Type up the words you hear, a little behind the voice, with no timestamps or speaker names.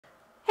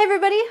Hey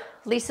everybody,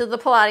 Lisa the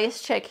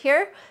Pilates chick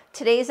here.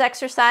 Today's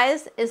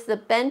exercise is the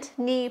bent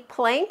knee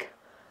plank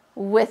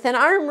with an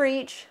arm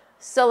reach,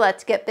 so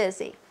let's get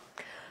busy.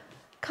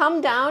 Come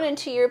down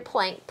into your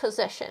plank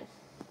position.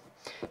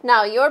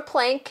 Now your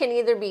plank can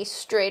either be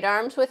straight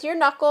arms with your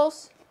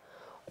knuckles,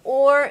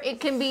 or it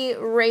can be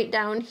right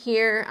down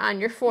here on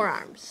your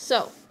forearms.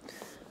 So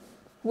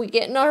we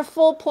get in our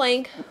full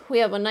plank, we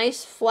have a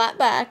nice flat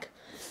back.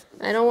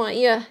 I don't want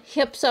your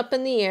hips up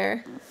in the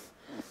air.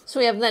 So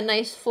we have that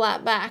nice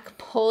flat back.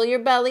 Pull your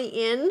belly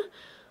in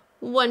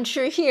once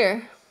you're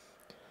here.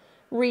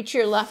 Reach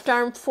your left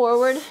arm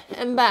forward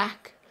and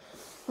back.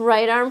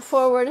 Right arm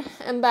forward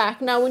and back.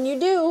 Now when you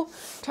do,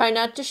 try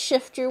not to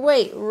shift your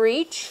weight.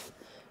 Reach,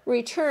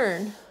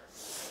 return.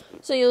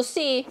 So you'll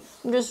see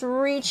I'm just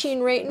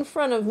reaching right in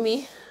front of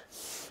me.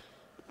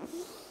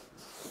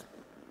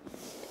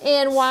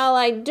 And while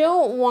I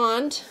don't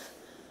want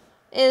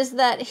is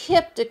that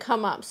hip to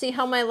come up. See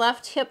how my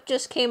left hip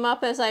just came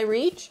up as I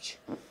reached?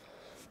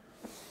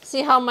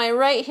 See how my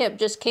right hip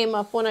just came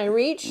up when I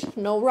reached?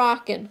 No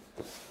rocking.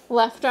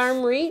 Left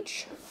arm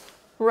reach,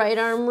 right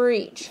arm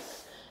reach.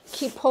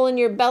 Keep pulling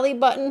your belly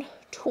button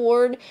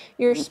toward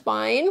your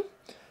spine.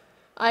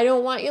 I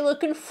don't want you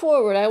looking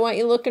forward. I want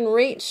you looking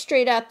right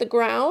straight at the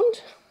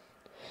ground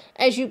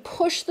as you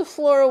push the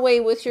floor away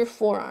with your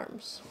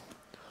forearms.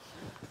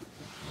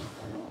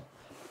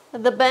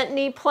 The bent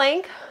knee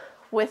plank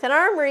with an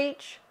arm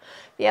reach.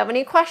 If you have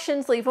any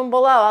questions, leave them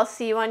below. I'll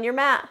see you on your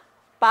mat.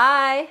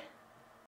 Bye.